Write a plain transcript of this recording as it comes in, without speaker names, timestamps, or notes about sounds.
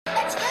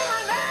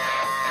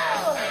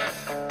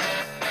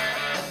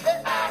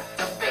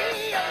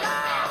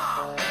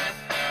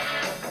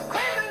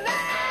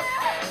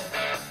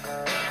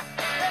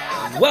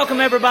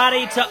Welcome,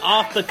 everybody, to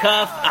Off the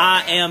Cuff.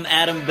 I am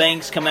Adam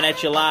Banks, coming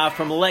at you live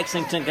from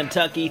Lexington,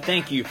 Kentucky.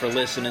 Thank you for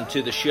listening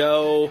to the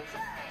show.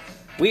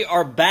 We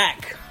are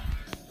back.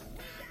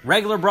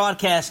 Regular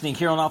broadcasting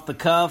here on Off the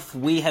Cuff.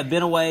 We have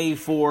been away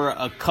for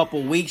a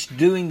couple weeks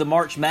doing the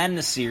March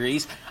Madness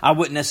series. I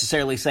wouldn't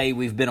necessarily say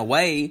we've been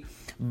away,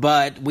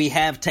 but we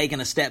have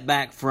taken a step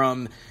back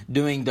from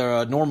doing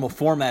the normal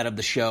format of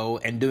the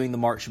show and doing the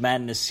March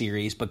Madness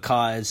series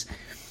because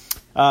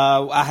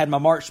I had my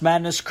March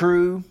Madness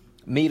crew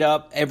meet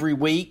up every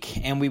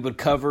week, and we would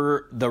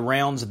cover the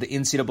rounds of the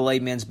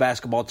NCAA men's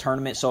basketball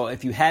tournament. So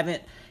if you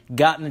haven't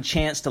gotten a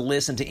chance to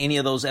listen to any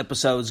of those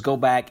episodes, go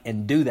back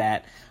and do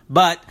that.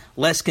 But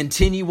let's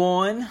continue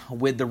on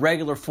with the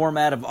regular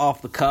format of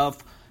Off the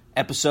Cuff,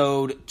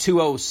 episode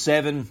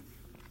 207.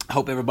 I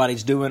hope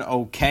everybody's doing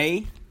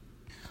okay.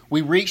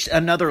 We reached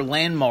another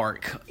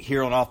landmark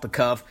here on Off the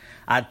Cuff.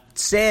 I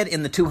said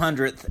in the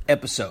 200th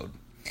episode,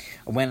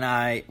 when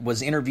I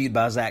was interviewed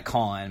by Zach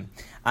Kahn,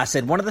 I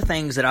said one of the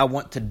things that I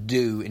want to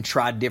do and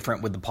try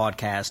different with the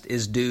podcast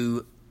is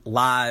do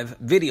live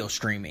video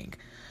streaming.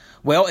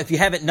 Well, if you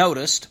haven't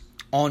noticed,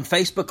 on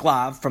Facebook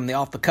Live from the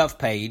Off the Cuff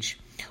page,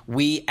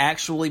 we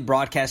actually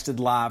broadcasted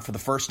live for the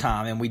first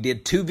time, and we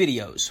did two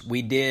videos.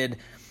 We did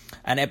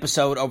an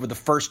episode over the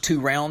first two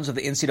rounds of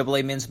the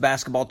NCAA men's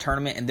basketball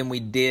tournament, and then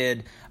we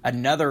did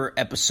another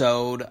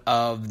episode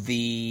of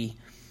the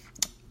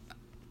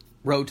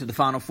Road to the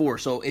Final Four.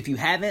 So if you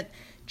haven't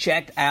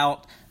checked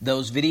out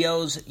those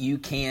videos, you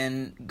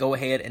can go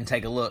ahead and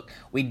take a look.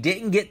 We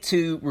didn't get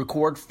to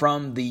record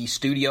from the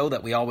studio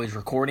that we always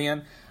record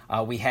in.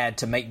 We had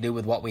to make do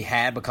with what we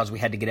had because we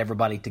had to get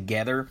everybody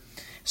together.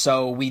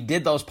 So we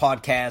did those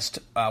podcasts.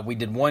 We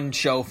did one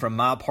show from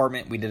my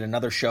apartment. We did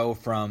another show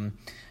from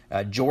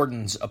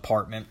Jordan's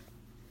apartment.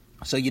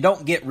 So you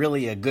don't get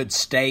really a good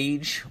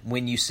stage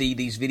when you see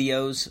these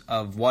videos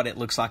of what it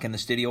looks like in the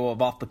studio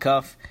of Off the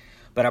Cuff.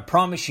 But I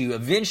promise you,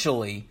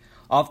 eventually,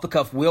 Off the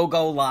Cuff will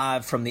go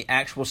live from the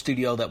actual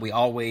studio that we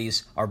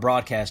always are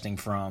broadcasting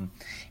from,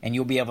 and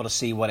you'll be able to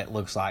see what it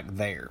looks like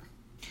there.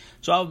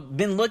 So I've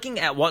been looking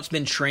at what's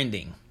been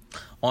trending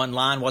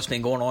online, what's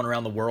been going on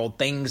around the world,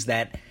 things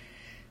that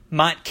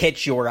might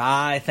catch your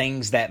eye,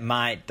 things that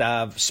might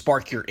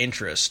spark your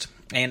interest.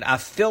 And I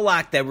feel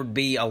like there would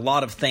be a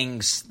lot of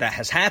things that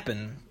has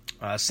happened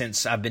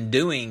since I've been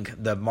doing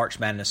the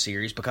March Madness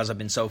series because I've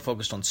been so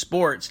focused on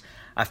sports.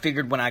 I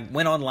figured when I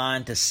went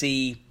online to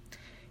see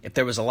if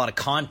there was a lot of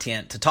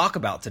content to talk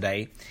about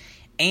today,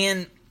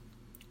 and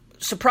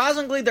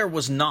surprisingly there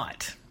was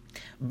not.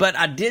 But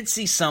I did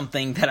see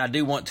something that I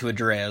do want to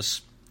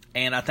address,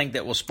 and I think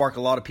that will spark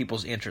a lot of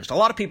people's interest. A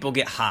lot of people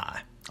get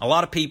high. A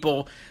lot of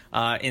people,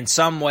 in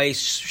some way,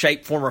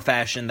 shape, form, or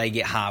fashion, they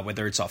get high,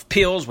 whether it's off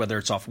pills, whether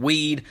it's off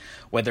weed,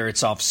 whether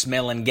it's off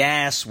smelling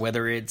gas,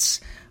 whether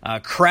it's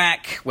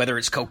crack, whether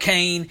it's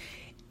cocaine.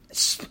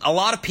 A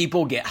lot of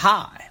people get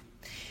high.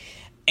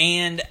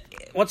 And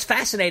what's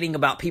fascinating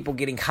about people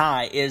getting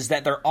high is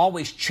that they're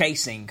always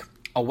chasing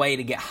a way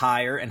to get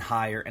higher and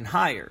higher and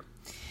higher.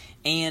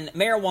 And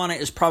marijuana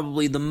is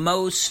probably the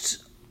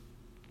most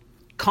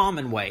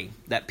common way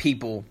that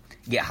people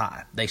get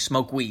high. They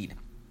smoke weed.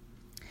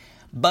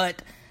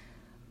 But,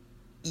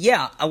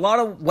 yeah, a lot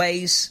of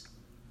ways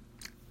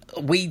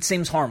weed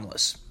seems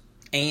harmless.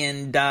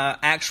 And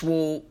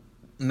actual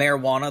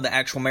marijuana, the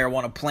actual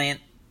marijuana plant,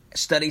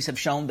 studies have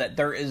shown that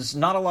there is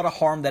not a lot of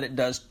harm that it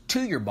does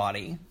to your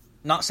body.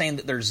 Not saying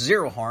that there's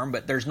zero harm,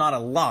 but there's not a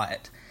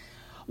lot.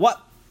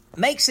 What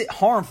makes it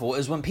harmful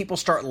is when people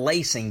start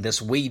lacing this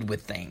weed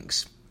with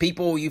things.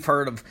 People, you've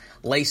heard of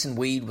lacing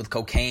weed with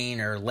cocaine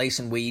or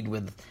lacing weed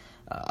with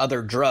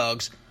other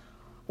drugs.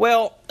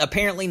 Well,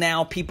 apparently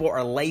now people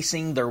are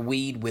lacing their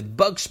weed with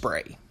bug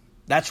spray.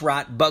 That's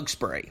right, bug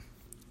spray.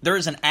 There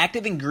is an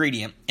active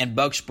ingredient in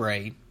bug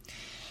spray.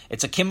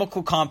 It's a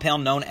chemical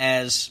compound known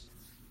as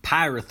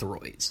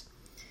pyrethroids.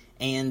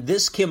 And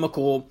this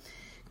chemical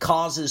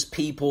causes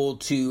people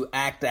to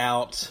act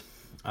out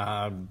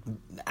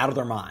of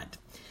their mind.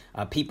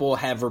 People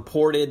have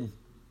reported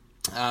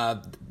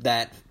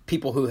that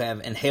people who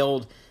have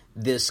inhaled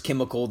this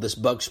chemical, this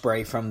bug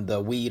spray from the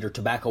weed or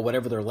tobacco,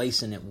 whatever they're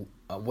lacing,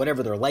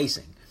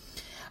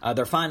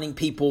 they're finding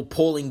people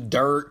pulling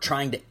dirt,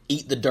 trying to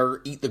eat the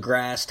dirt, eat the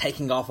grass,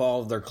 taking off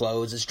all of their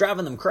clothes. It's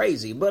driving them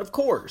crazy. But of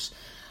course,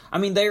 I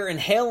mean, they're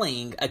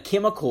inhaling a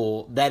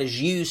chemical that is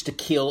used to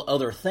kill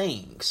other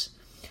things.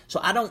 So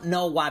I don't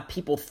know why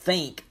people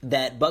think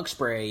that bug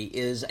spray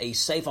is a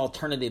safe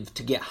alternative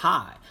to get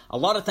high. A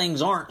lot of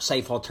things aren't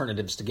safe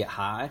alternatives to get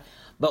high,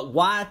 but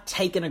why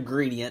take an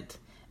ingredient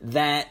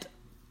that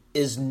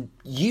is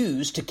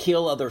used to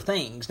kill other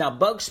things? Now,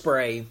 bug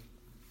spray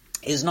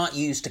is not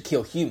used to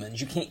kill humans.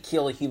 You can't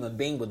kill a human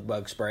being with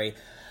bug spray,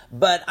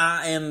 but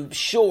I am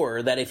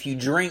sure that if you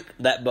drink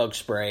that bug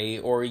spray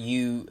or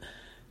you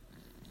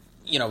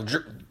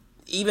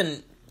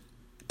even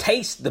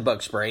taste the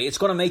bug spray, it's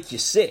going to make you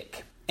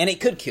sick. And it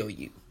could kill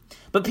you.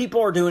 But people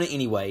are doing it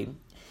anyway.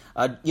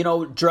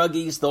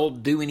 Druggies, they'll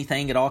do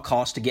anything at all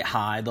costs to get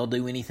high. They'll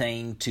do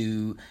anything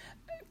to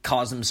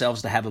cause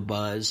themselves to have a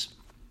buzz.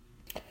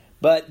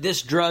 But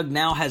this drug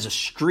now has a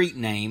street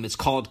name. It's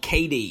called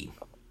KD.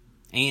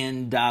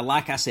 And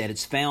like I said,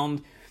 it's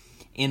found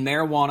in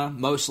marijuana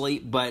mostly,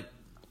 but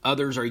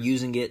others are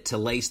using it to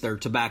lace their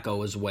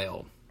tobacco as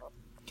well.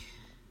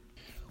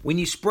 When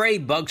you spray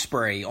bug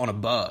spray on a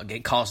bug,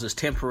 it causes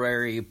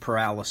temporary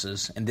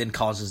paralysis and then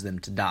causes them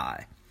to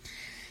die.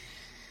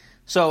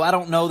 So I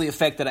don't know the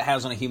effect that it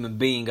has on a human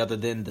being other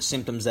than the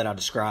symptoms that I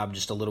described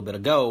just a little bit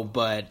ago,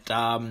 but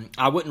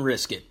I wouldn't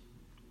risk it.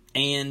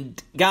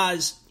 And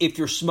guys, if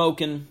you're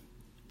smoking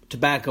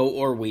tobacco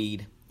or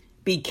weed,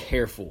 be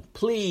careful.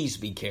 Please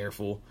be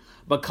careful,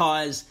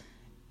 because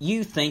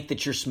you think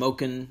that you're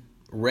smoking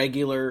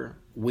regular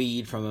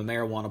weed from a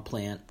marijuana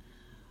plant,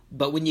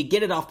 but when you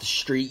get it off the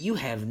street, you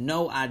have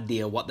no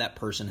idea what that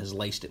person has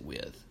laced it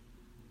with.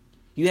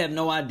 You have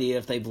no idea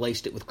if they've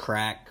laced it with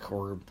crack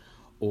or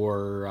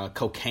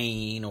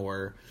cocaine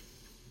or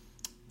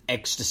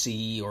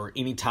ecstasy or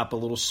any type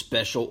of little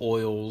special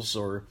oils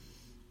or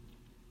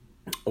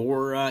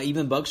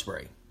even bug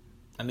spray.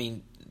 I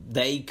mean,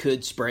 they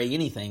could spray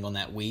anything on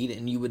that weed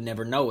and you would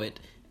never know it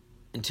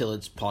until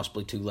it's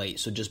possibly too late.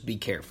 So just be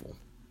careful.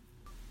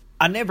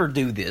 I never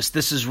do this.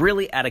 This is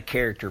really out of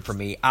character for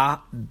me. I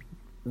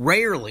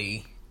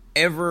rarely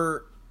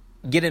ever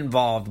get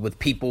involved with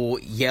people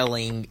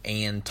yelling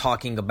and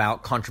talking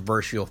about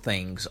controversial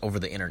things over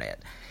the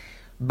internet.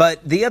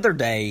 But the other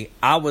day,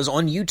 I was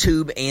on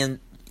YouTube, and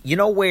you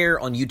know where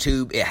on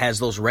YouTube it has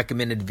those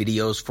recommended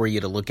videos for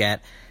you to look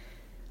at?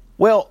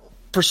 Well,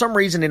 for some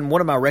reason in one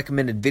of my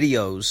recommended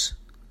videos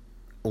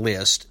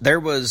list, there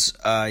was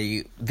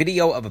a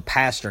video of a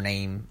pastor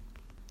named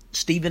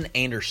Steven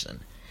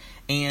Anderson.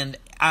 And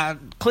I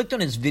clicked on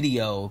his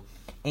video,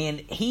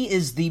 and he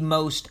is the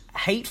most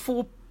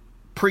hateful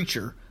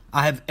preacher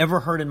I have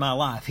ever heard in my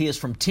life. He is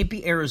from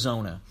Tempe,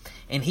 Arizona,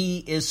 and he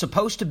is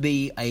supposed to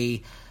be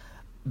a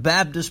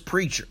Baptist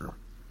preacher,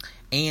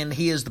 and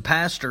he is the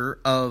pastor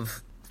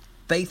of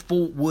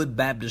Faithful Wood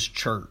Baptist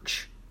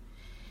Church.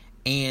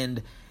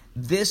 And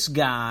this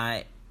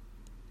guy,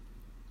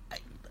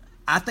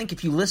 I think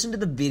if you listen to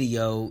the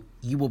video,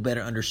 you will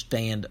better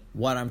understand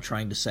what I'm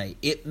trying to say.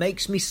 It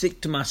makes me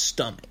sick to my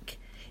stomach.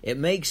 It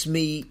makes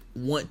me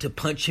want to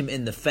punch him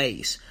in the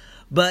face.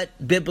 But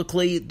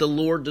biblically, the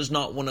Lord does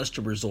not want us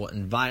to resort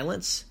in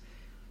violence.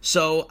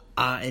 So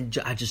I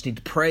just need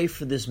to pray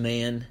for this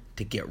man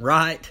to get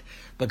right,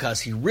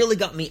 because he really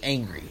got me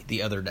angry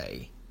the other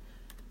day.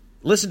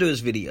 Listen to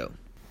his video.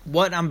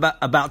 What I'm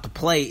about to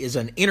play is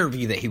an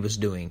interview that he was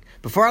doing.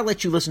 Before I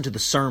let you listen to the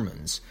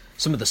sermons,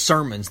 some of the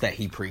sermons that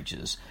he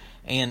preaches,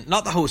 and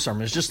not the whole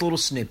sermons, just little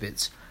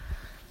snippets,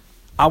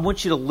 I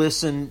want you to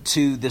listen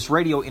to this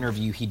radio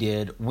interview he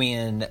did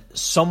when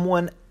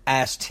someone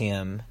asked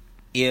him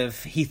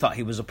if he thought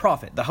he was a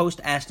prophet. The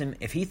host asked him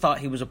if he thought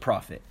he was a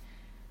prophet.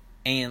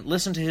 And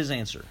listen to his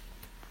answer.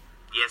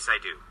 Yes, I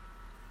do.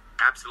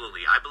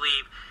 Absolutely. I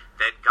believe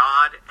that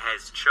God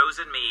has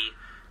chosen me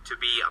to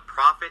be a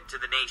prophet to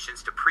the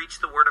nations, to preach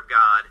the word of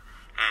God,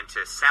 and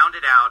to sound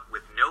it out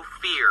with no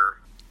fear.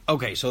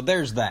 Okay, so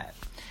there's that.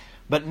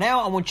 But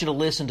now I want you to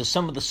listen to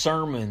some of the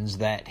sermons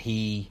that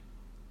he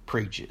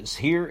preaches.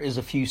 Here is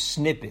a few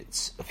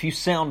snippets, a few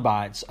sound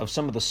bites of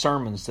some of the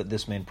sermons that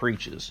this man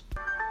preaches.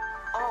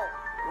 Oh,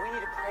 we need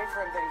to pray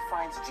for him that he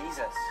finds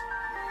Jesus.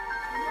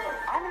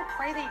 I'm going to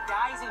pray that he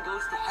dies and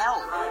goes to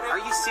hell.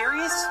 Are you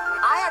serious?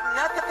 I have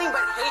nothing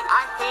but hate.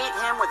 I hate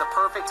him with a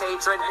perfect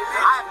hatred.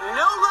 I have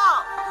no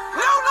love.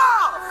 No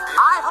love!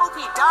 I hope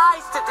he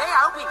dies today.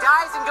 I hope he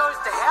dies and goes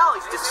to hell.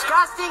 He's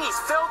disgusting. He's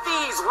filthy.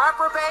 He's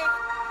reprobate.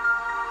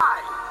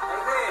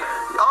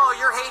 Oh,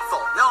 you're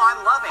hateful. No, I'm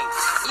loving.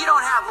 You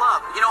don't have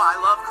love. You know, I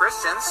love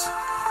Christians.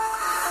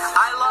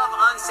 I love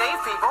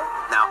unsaved people.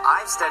 Now,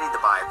 I've studied the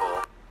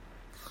Bible.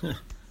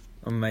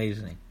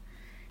 Amazing.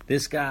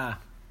 This guy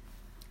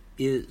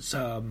is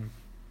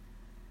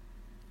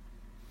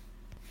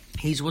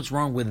he's what's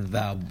wrong with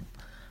I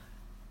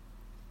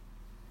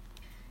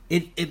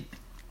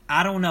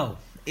don't know.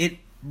 It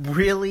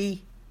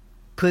really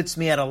puts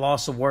me at a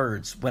loss of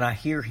words when I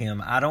hear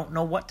him. I don't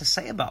know what to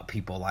say about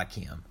people like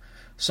him.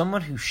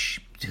 Someone who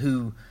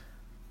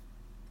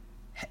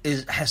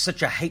has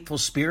such a hateful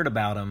spirit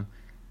about him,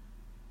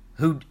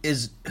 who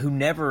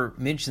never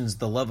mentions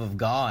the love of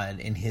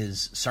God in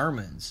his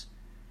sermons.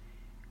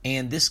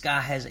 And this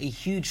guy has a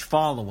huge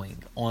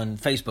following on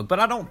Facebook. But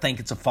I don't think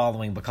it's a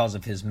following because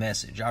of his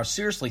message. I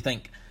seriously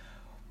think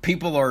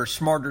people are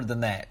smarter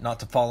than that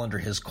not to fall under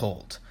his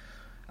cult.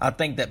 I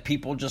think that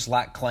people just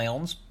like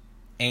clowns.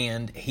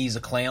 And he's a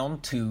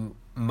clown to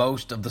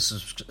most of the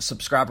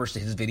subscribers to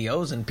his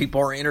videos. And people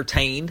are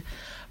entertained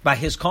by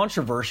his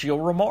controversial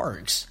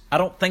remarks. I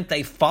don't think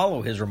they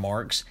follow his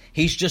remarks.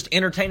 He's just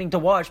entertaining to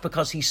watch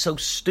because he's so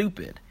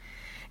stupid.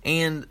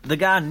 And the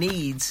guy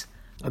needs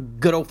a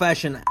good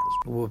old-fashioned ass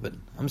whooping.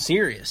 I'm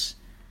serious.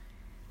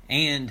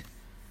 And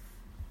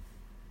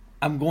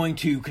I'm going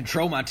to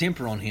control my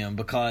temper on him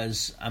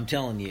because I'm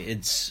telling you,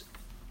 it's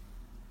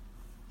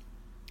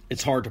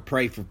hard to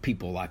pray for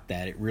people like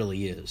that. It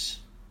really is.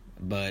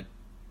 But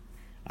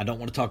I don't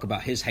want to talk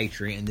about his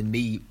hatred and then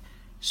me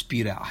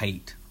spewed out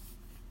hate.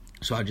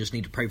 So I just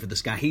need to pray for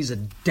this guy. He's a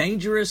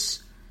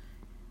dangerous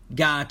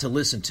guy to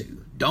listen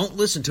to. Don't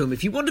listen to him.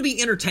 If you want to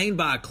be entertained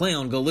by a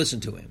clown, go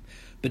listen to him.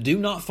 But do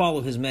not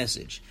follow his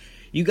message.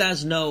 You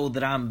guys know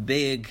that I'm a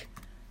big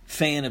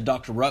fan of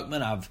Dr.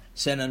 Ruckman. I've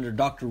sat under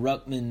Dr.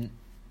 Ruckman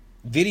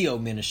video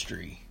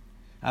ministry.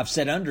 I've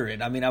sat under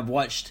it. I mean, I've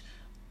watched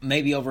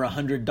maybe over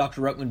 100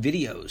 Dr. Ruckman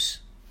videos.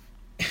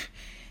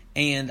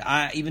 And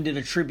I even did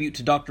a tribute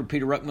to Dr.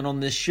 Peter Ruckman on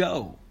this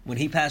show. When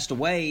he passed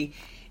away,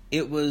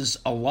 it was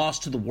a loss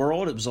to the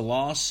world. It was a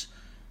loss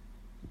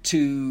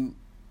to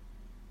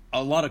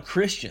a lot of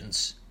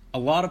Christians. A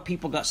lot of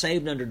people got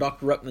saved under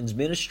Dr. Ruckman's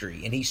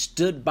ministry, and he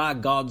stood by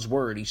God's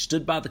Word. He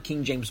stood by the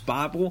King James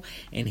Bible,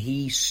 and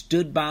he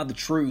stood by the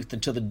truth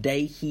until the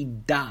day he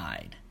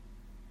died.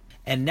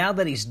 And now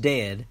that he's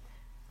dead,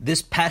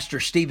 this Pastor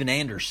Steven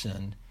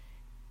Anderson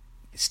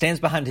stands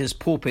behind his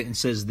pulpit and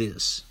says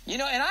this. You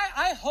know, and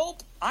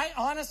I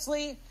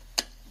honestly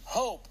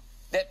hope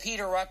that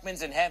Peter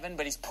Ruckman's in heaven,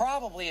 but he's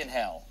probably in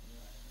hell.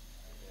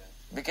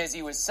 Because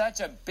he was such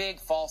a big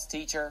false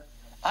teacher.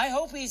 I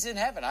hope he's in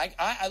heaven.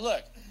 I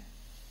look,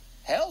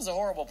 hell's a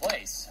horrible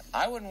place.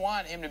 I wouldn't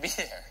want him to be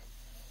there.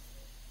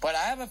 But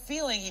I have a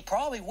feeling he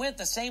probably went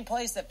the same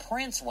place that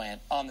Prince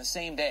went on the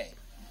same day.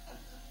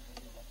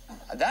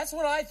 That's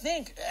what I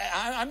think.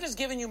 I'm just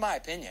giving you my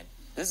opinion.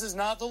 This is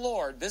not the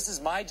Lord. This is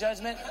my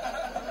judgment.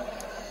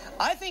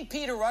 I think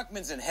Peter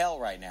Ruckman's in hell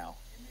right now.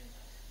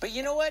 But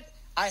you know what?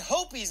 I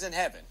hope he's in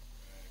heaven.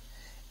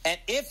 And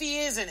if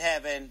he is in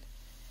heaven,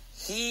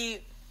 he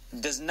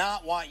does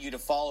not want you to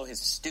follow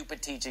his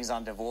stupid teachings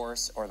on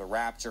divorce or the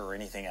rapture or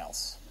anything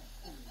else.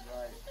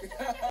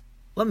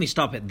 Let me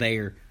stop it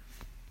there.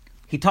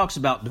 He talks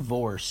about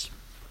divorce.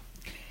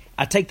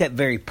 I take that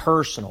very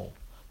personal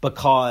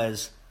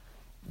because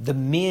the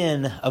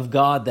men of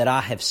God that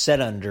I have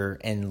sat under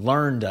and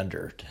learned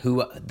under,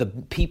 the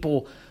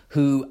people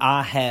who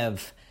I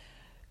have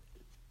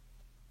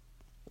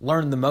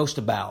learned the most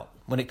about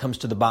when it comes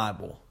to the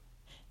Bible,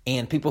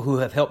 and people who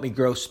have helped me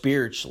grow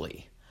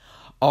spiritually,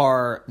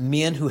 are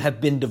men who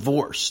have been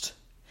divorced.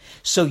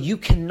 So you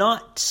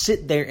cannot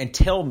sit there and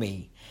tell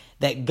me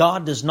that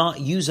God does not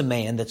use a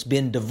man that's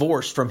been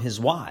divorced from his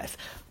wife.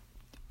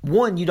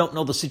 One, you don't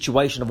know the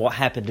situation of what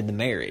happened in the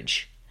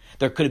marriage.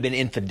 There could have been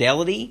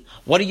infidelity.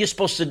 What are you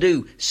supposed to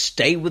do?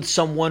 Stay with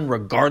someone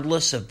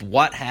regardless of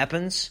what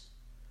happens?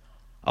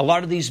 A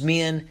lot of these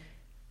men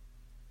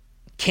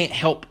can't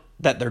help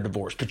that they're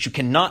divorced, but you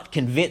cannot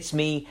convince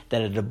me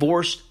that a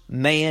divorced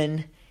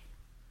man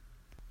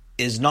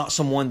is not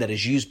someone that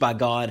is used by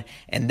God,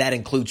 and that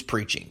includes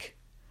preaching.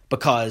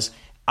 Because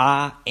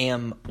I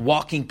am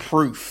walking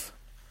proof,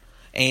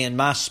 and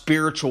my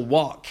spiritual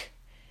walk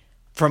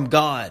from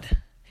God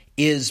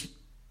is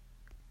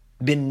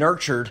been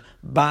nurtured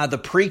by the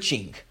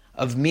preaching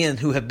of men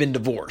who have been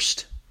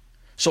divorced.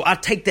 So I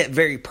take that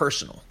very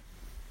personal.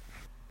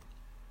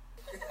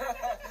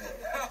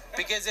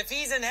 Because if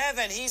he's in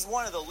heaven, he's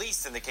one of the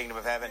least in the kingdom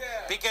of heaven.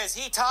 Because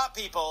he taught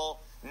people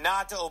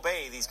not to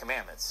obey these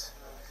commandments.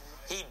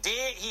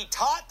 He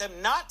taught them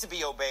not to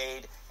be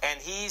obeyed, and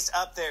he's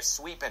up there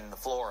sweeping the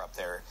floor up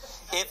there.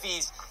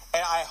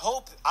 And I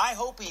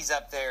hope he's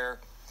up there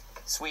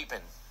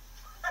sweeping.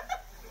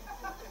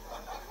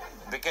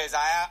 Because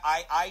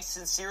I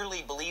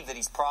sincerely believe that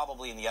he's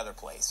probably in the other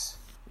place.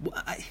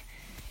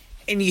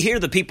 And you hear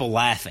the people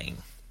laughing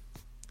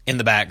in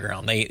the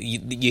background.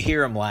 You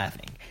hear them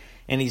laughing.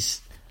 And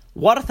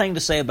what a thing to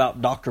say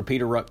about Dr.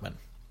 Peter Ruckman.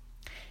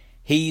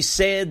 He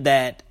said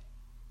that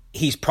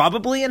he's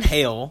probably in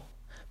hell,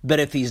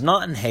 but if he's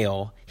not in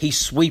hell, he's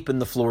sweeping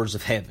the floors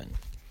of heaven.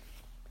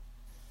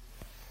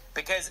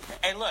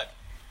 And look,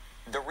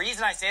 the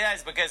reason I say that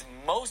is because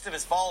most of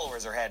his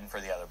followers are heading for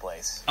the other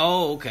place.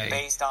 Oh, okay.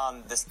 Based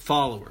on this.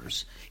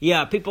 Followers.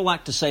 Yeah, people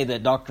like to say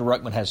that Dr.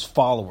 Ruckman has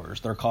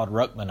followers. They're called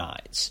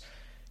Ruckmanites.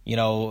 You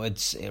know,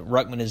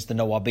 Ruckman is the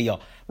know-all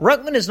be-all.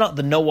 Ruckman is not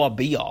the know-all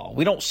be-all.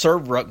 We don't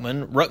serve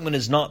Ruckman. Ruckman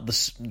is not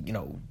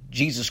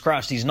Jesus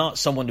Christ. He's not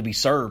someone to be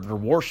served or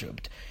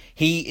worshipped.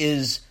 He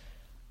is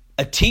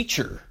a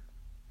teacher,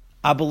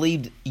 I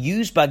believe,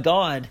 used by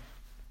God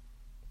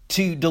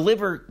to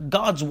deliver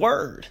God's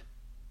word.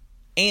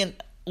 And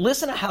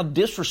listen to how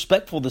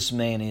disrespectful this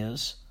man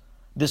is,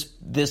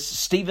 this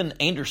Steven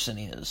Anderson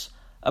is,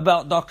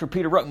 about Dr.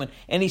 Peter Ruckman.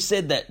 And he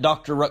said that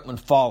Dr. Ruckman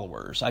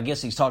followers, I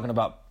guess he's talking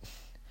about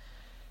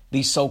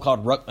these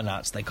so-called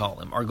Ruckmanites, they call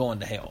them, are going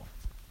to hell.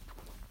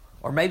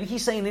 Or maybe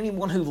he's saying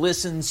anyone who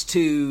listens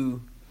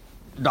to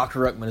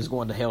Dr. Ruckman is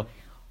going to hell.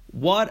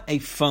 What a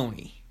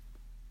phony.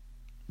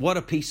 What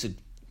a piece of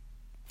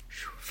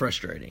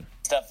frustrating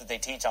stuff that they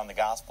teach on the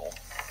gospel.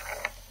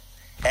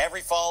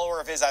 Every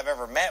follower of his I've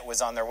ever met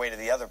was on their way to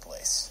the other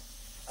place,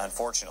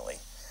 unfortunately.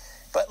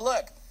 But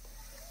look,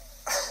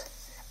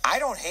 I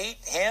don't hate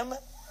him,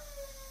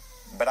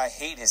 but I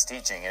hate his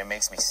teaching, and it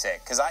makes me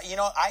sick. Because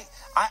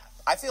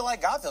I feel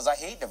like God feels. I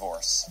hate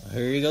divorce.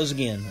 Here he goes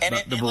again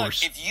about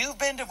divorce. Look, if you've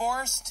been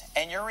divorced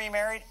and you're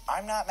remarried,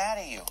 I'm not mad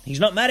at you. He's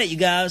not mad at you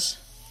guys.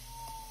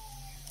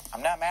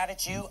 I'm not mad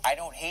at you. I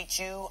don't hate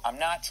you. I'm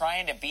not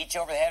trying to beat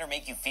you over the head or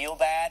make you feel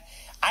bad.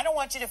 I don't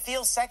want you to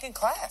feel second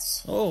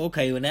class. Oh,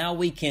 okay. Well, now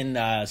we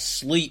can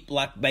sleep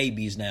like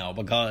babies now,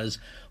 because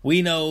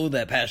we know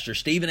that Pastor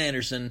Steven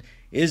Anderson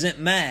isn't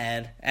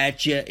mad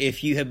at you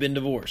if you have been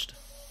divorced.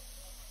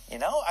 You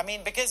know, I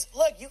mean, because,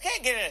 look, you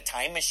can't get in a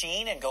time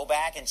machine and go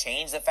back and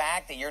change the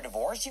fact that you're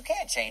divorced. You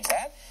can't change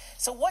that.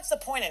 So what's the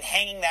point in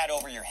hanging that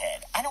over your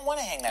head? I don't want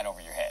to hang that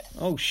over your head.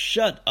 Oh,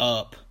 shut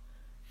up.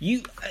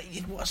 You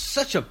are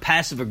such a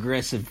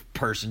passive-aggressive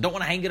person. Don't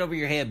want to hang it over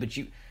your head, but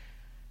you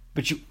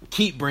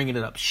keep bringing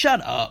it up.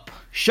 Shut up.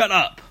 Shut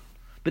up.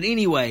 But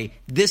anyway,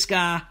 this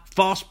guy,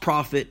 false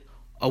prophet,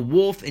 a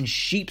wolf in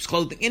sheep's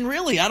clothing. And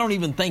really, I don't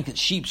even think it's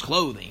sheep's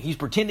clothing. He's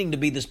pretending to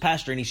be this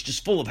pastor, and he's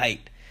just full of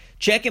hate.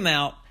 Check him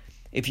out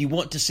if you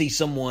want to see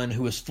someone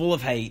who is full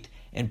of hate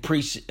and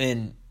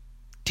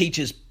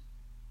teaches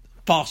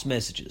false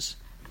messages.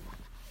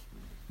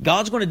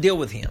 God's going to deal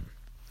with him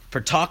for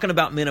talking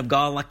about men of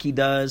God like he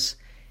does,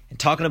 and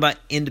talking about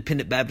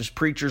independent Baptist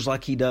preachers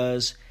like he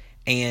does,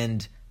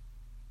 and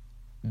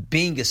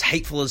being as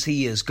hateful as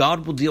he is.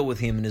 God will deal with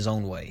him in his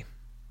own way.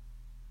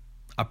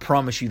 I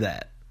promise you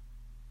that.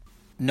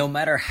 No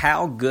matter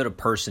how good a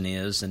person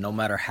is, and no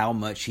matter how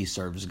much he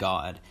serves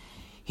God,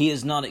 he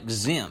is not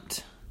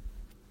exempt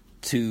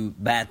to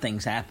bad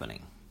things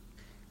happening.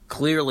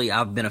 Clearly,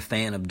 I've been a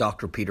fan of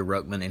Dr. Peter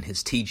Ruckman and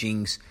his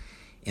teachings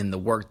in the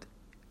work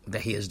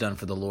that he has done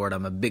for the Lord.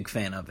 I'm a big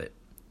fan of it.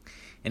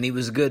 And he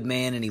was a good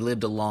man, and he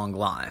lived a long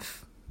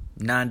life.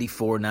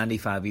 94,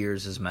 95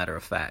 years, as a matter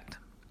of fact.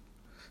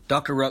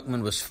 Dr.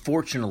 Ruckman was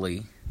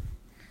fortunately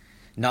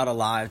not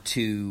alive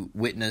to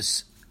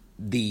witness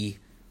the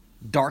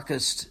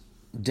darkest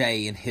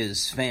day in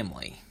his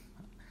family,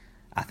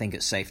 I think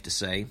it's safe to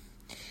say.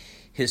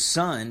 His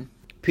son,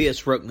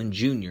 P.S. Ruckman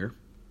Jr.,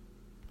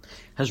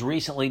 has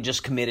recently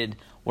just committed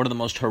one of the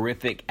most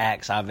horrific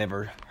acts I've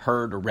ever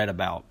heard or read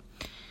about.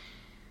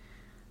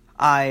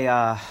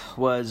 I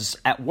was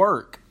at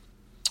work,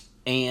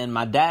 and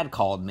my dad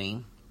called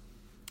me,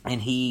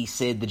 and he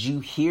said, "Did you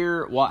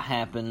hear what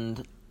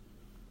happened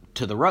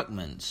to the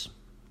Ruckmans?"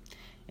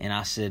 And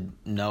I said,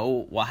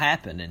 "No, what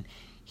happened?" And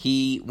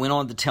he went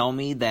on to tell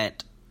me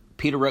that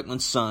Peter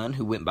Ruckman's son,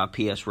 who went by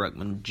P.S.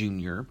 Ruckman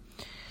Jr.,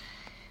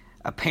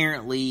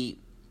 apparently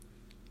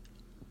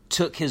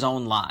took his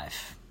own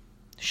life,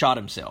 shot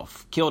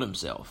himself, killed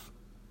himself.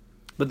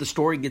 But the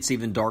story gets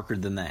even darker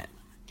than that.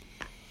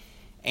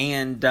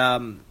 And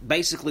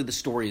basically the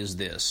story is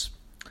this.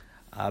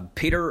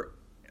 Peter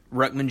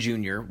Ruckman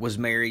Jr. was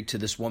married to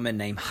this woman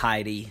named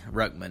Heidi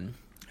Ruckman.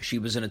 She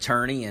was an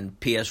attorney, and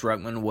P.S.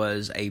 Ruckman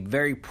was a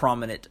very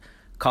prominent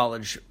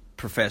college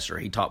professor.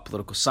 He taught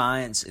political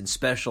science and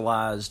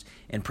specialized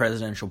in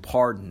presidential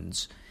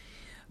pardons.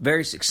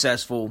 Very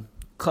successful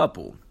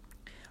couple.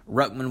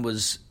 Ruckman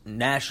was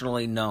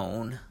nationally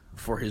known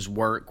for his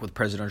work with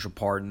presidential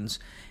pardons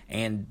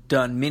and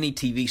done many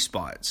TV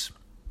spots.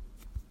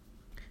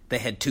 They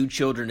had 2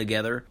 children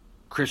together,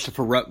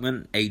 Christopher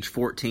Ruckman, age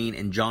 14,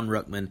 and John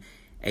Ruckman,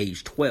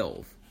 age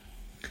 12.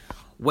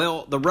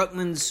 Well, the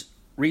Ruckmans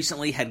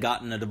recently had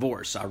gotten a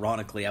divorce.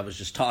 Ironically, I was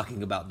just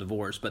talking about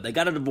divorce, but they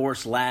got a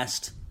divorce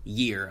last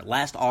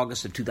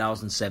August of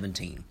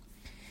 2017.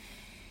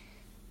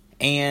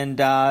 And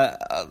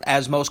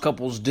as most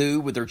couples do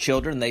with their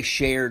children, they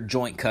shared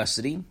joint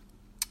custody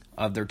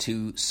of their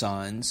 2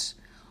 sons.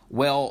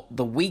 Well,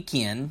 the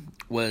weekend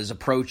was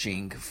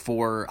approaching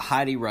for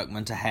Heidi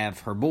Ruckman to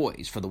have her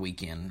boys for the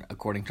weekend,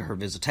 according to her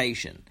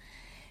visitation.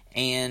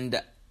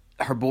 And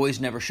her boys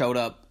never showed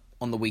up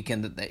on the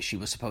weekend that she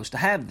was supposed to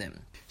have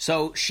them.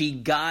 So she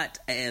got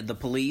the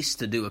police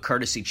to do a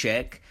courtesy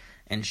check,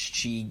 and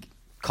she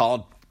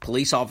called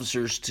police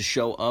officers to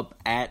show up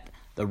at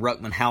the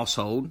Ruckman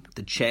household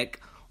to check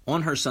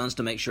on her sons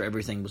to make sure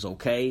everything was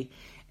okay.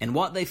 And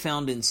what they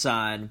found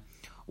inside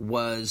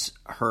was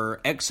her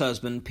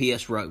ex-husband,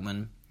 P.S.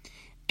 Ruckman,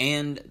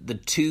 and the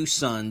 2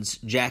 sons,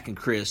 Jack and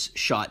Chris,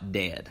 shot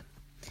dead.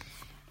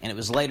 And it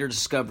was later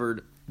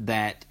discovered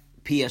that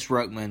P.S.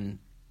 Ruckman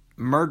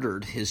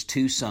murdered his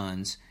 2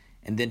 sons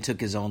and then took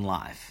his own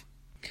life.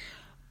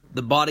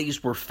 The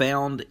bodies were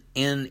found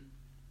in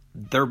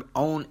their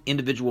own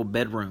individual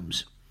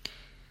bedrooms.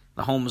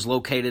 The home was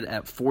located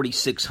at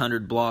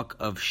 4600 block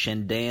of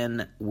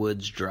Shandan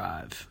Woods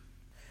Drive.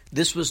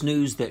 This was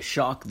news that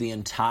shocked the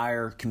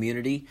entire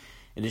community.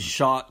 It has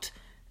shocked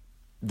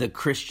the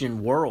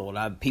Christian world.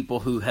 People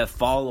who have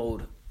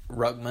followed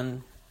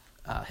Ruckman,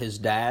 his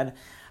dad,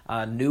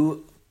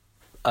 knew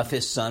of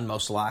his son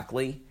most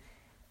likely.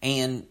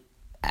 And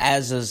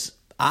as is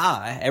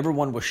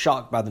everyone was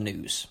shocked by the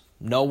news.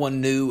 No one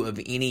knew of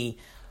any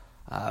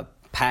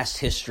past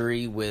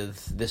history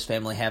with this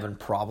family having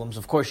problems.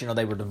 Of course,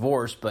 they were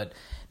divorced, but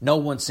no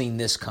one's seen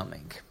this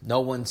coming.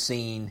 No one's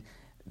seen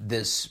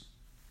this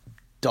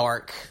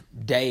dark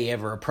day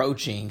ever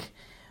approaching,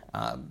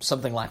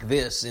 something like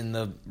this in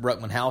the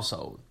Ruckman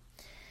household.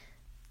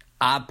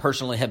 I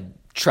personally have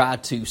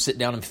tried to sit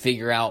down and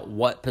figure out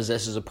what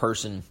possesses a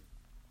person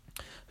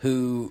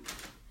who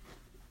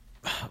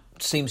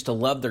seems to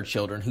love their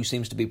children, who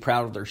seems to be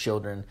proud of their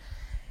children,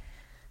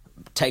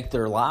 take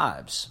their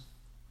lives.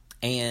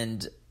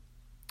 And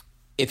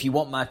if you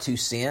want my 2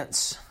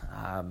 cents,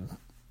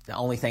 the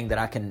only thing that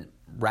I can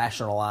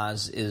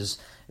rationalize is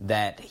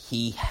that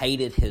he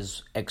hated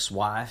his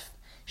ex-wife.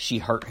 She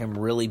hurt him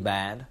really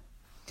bad.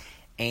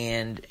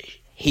 And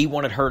he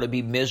wanted her to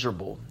be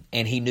miserable.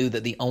 And he knew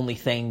that the only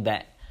thing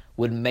that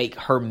would make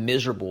her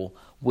miserable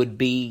would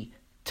be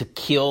to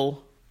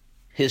kill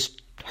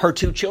her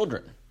 2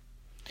 children.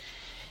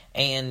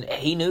 And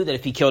he knew that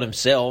if he killed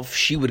himself,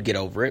 she would get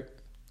over it.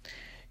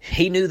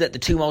 He knew that the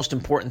 2 most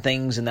important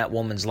things in that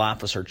woman's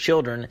life was her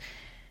children,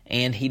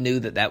 and he knew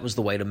that that was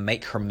the way to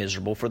make her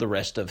miserable for the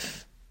rest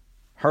of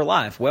her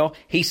life. Well,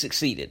 he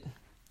succeeded.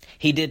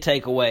 He did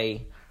take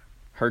away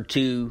her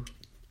 2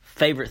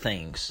 favorite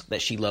things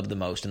that she loved the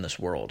most in this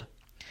world.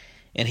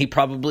 And he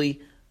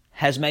probably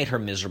has made her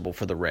miserable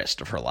for the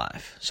rest of her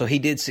life. So he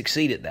did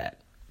succeed at that.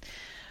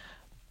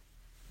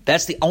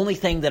 That's the only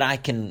thing that I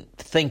can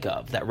think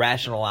of that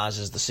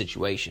rationalizes the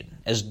situation.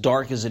 As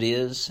dark as it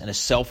is and as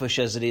selfish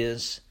as it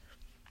is,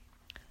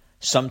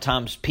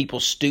 sometimes people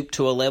stoop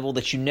to a level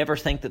that you never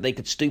think that they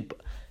could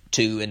stoop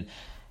to. And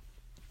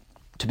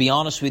to be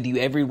honest with you,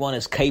 everyone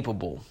is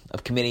capable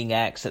of committing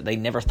acts that they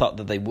never thought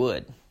that they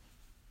would.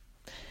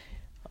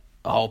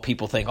 Oh,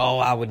 people think,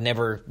 I would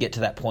never get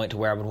to that point to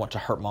where I would want to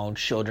hurt my own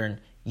children.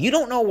 You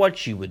don't know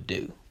what you would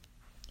do.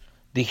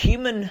 The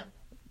human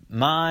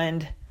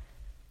mind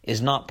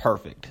is not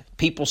perfect.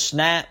 People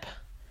snap.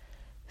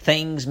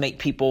 Things make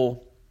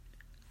people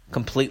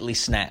completely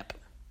snap.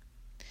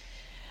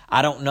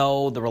 I don't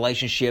know the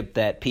relationship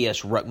that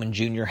P.S. Ruckman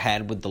Jr.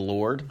 had with the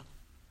Lord.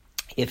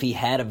 If he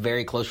had a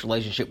very close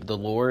relationship with the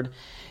Lord,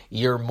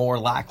 you're more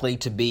likely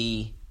to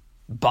be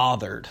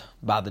bothered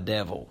by the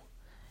devil.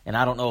 And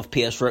I don't know if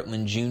P.S.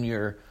 Ruckman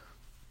Jr.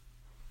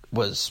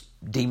 was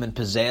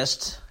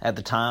demon-possessed at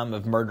the time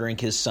of murdering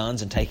his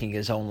sons and taking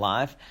his own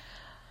life.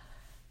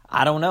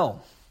 I don't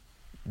know.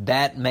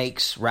 That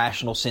makes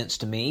rational sense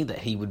to me that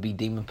he would be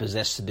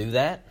demon-possessed to do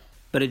that.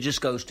 But it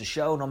just goes to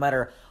show, no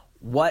matter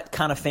what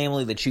kind of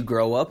family that you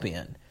grow up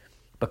in,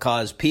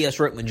 because P.S.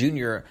 Ruckman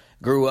Jr.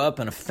 grew up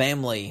in a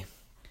family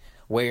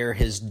where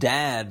his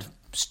dad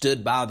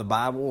stood by the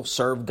Bible,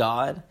 served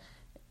God,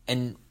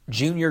 and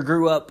Jr.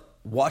 grew up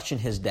watching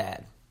his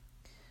dad,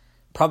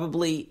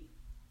 probably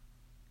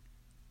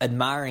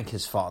admiring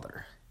his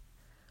father.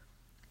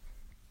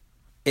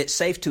 It's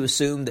safe to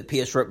assume that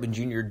P.S. Ruckman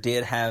Jr.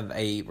 did have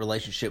a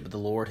relationship with the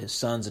Lord. His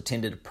sons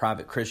attended a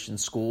private Christian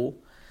school.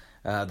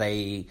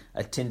 They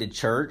attended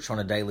church on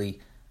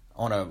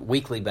a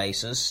weekly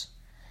basis.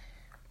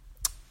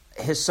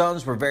 His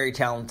sons were very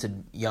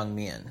talented young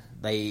men.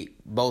 They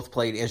both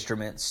played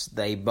instruments.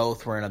 They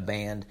both were in a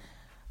band.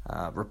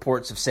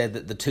 Reports have said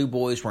that the 2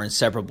 boys were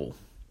inseparable.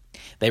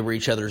 They were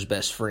each other's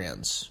best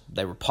friends.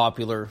 They were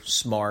popular,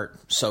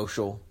 smart,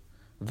 social,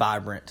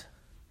 vibrant.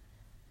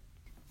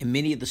 And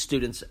many of the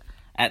students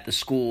at the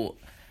school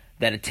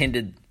that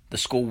attended the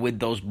school with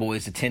those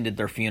boys attended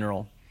their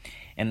funeral,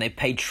 and they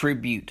paid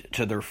tribute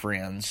to their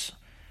friends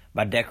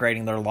by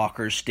decorating their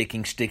lockers,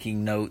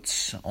 sticking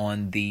notes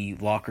on the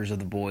lockers of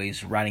the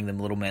boys, writing them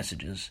little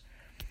messages.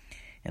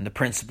 And the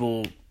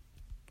principal,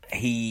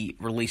 he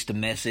released a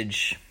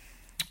message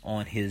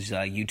on his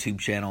YouTube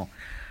channel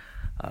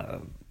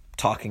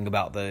talking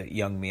about the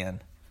young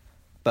men.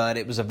 But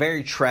it was a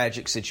very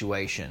tragic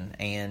situation,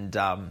 and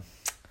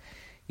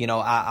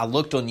I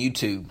looked on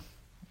YouTube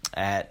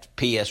at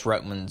P.S.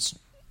 Ruckman's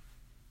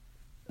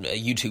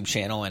YouTube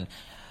channel, and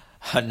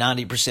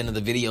 90% of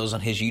the videos on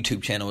his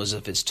YouTube channel is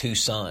of his 2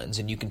 sons,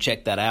 and you can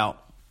check that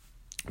out.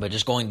 But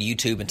just going to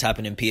YouTube and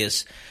typing in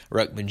P.S.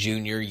 Ruckman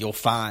Jr., you'll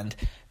find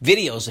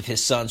videos of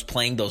his sons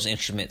playing those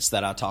instruments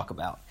that I talk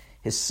about.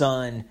 His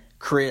son,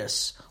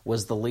 Chris,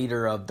 was the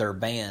leader of their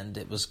band.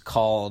 It was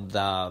called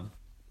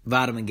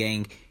Vitamin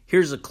Gang.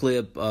 Here's a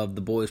clip of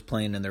the boys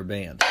playing in their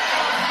band.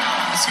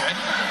 That's good.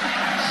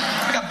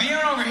 We got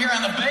Beer over here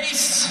on the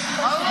bass. Picking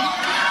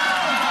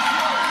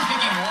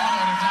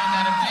water to find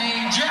out a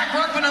day. Jack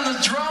Ruckman on the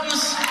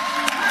drums.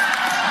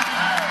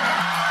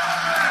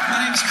 My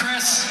name's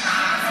Chris.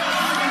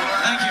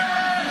 Thank you.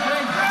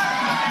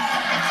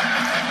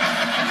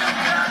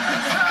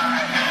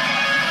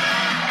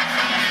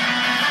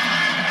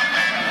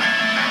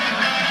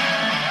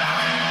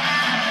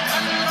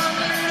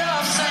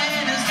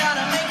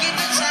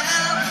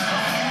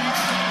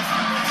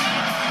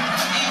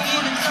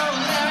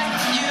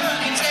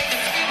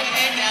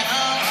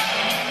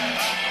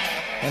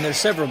 And there's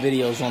several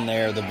videos on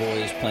there of the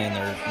boys playing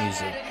their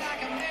music.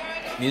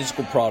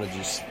 Musical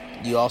prodigies.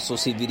 You also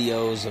see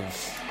videos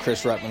of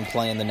Chris Ruckman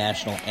playing the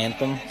national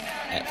anthem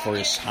for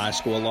his high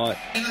school a lot.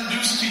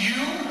 Introduce to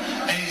you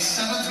a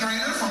 7th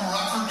grader from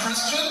Rockford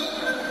Christian.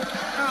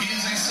 He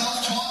is a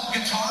self-taught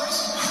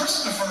guitarist,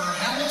 Christopher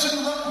Hamilton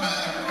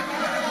Ruckman,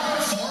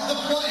 for the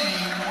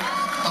playing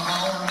of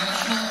our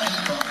national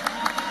anthem.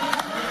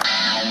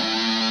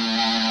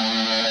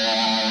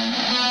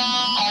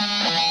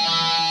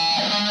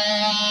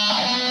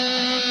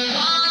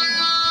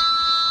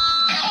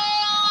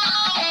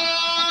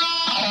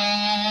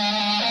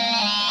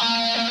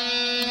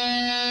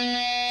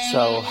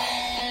 So,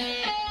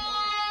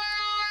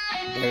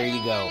 there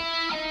you go.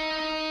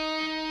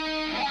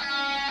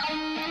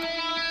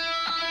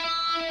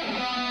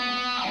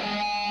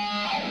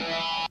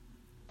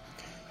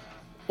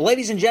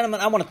 Ladies and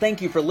gentlemen, I want to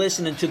thank you for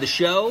listening to the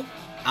show.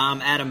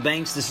 I'm Adam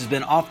Banks. This has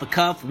been Off the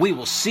Cuff. We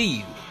will see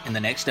you in the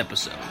next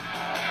episode.